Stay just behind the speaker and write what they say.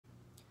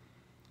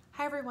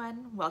Hi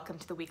everyone, welcome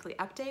to the weekly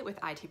update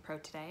with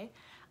ITPro Today.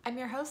 I'm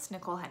your host,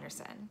 Nicole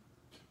Henderson.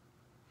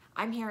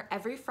 I'm here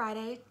every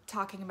Friday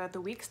talking about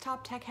the week's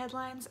top tech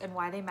headlines and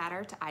why they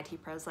matter to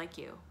IT pros like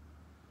you.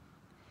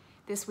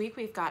 This week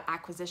we've got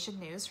acquisition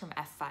news from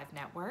F5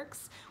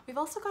 Networks. We've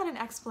also got an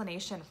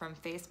explanation from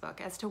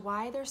Facebook as to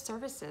why their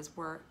services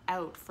were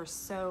out for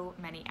so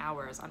many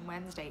hours on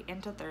Wednesday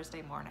into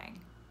Thursday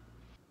morning.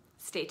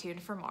 Stay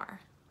tuned for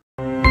more.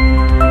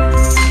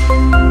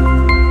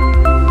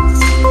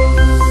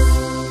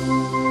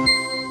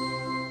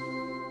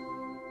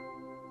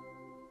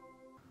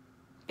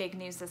 Big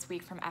news this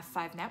week from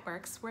F5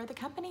 Networks, where the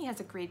company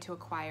has agreed to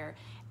acquire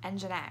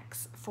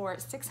Nginx for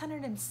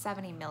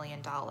 $670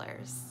 million.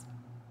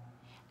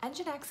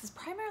 Nginx is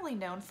primarily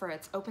known for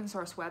its open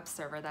source web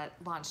server that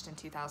launched in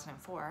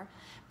 2004,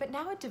 but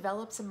now it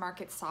develops and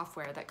markets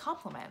software that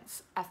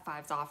complements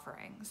F5's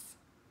offerings.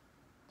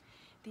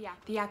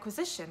 The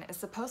acquisition is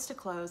supposed to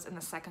close in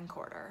the second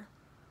quarter.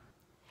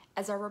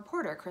 As our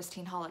reporter,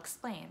 Christine Hall,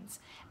 explains,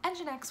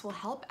 Nginx will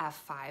help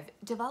F5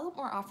 develop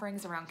more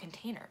offerings around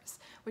containers,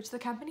 which the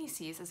company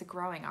sees as a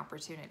growing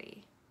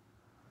opportunity.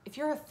 If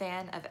you're a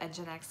fan of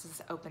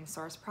Nginx's open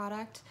source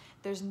product,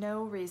 there's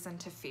no reason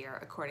to fear,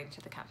 according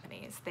to the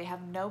companies. They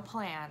have no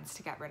plans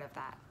to get rid of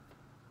that.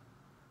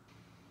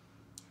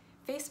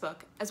 Facebook,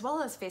 as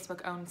well as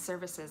Facebook-owned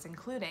services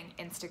including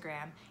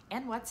Instagram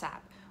and WhatsApp,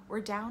 were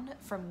down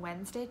from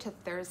Wednesday to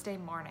Thursday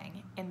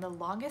morning in the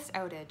longest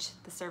outage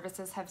the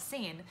services have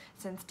seen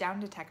since Down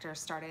Detector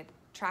started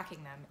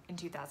tracking them in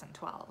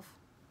 2012.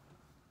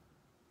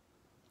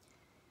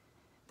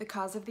 The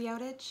cause of the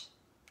outage?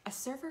 A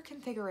server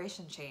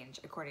configuration change,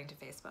 according to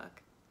Facebook.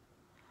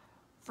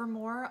 For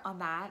more on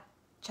that,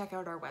 check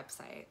out our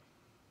website.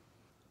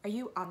 Are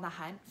you on the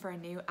hunt for a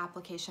new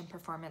application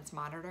performance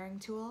monitoring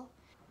tool?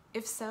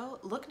 If so,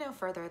 look no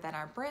further than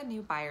our brand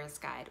new buyer's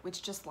guide,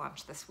 which just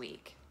launched this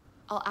week.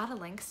 I'll add a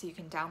link so you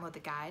can download the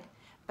guide,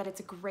 but it's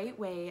a great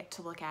way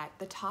to look at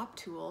the top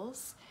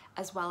tools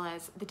as well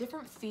as the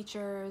different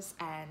features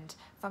and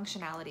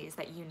functionalities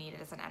that you need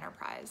as an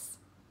enterprise.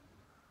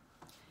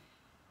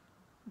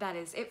 That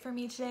is it for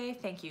me today.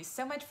 Thank you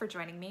so much for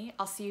joining me.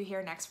 I'll see you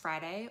here next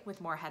Friday with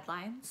more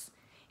headlines.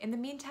 In the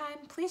meantime,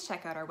 please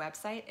check out our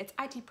website. It's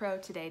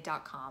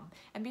itprotoday.com,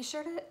 and be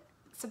sure to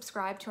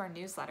subscribe to our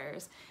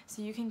newsletters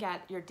so you can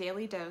get your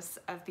daily dose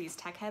of these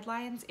tech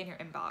headlines in your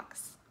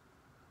inbox.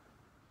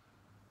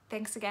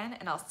 Thanks again,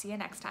 and I'll see you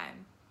next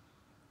time.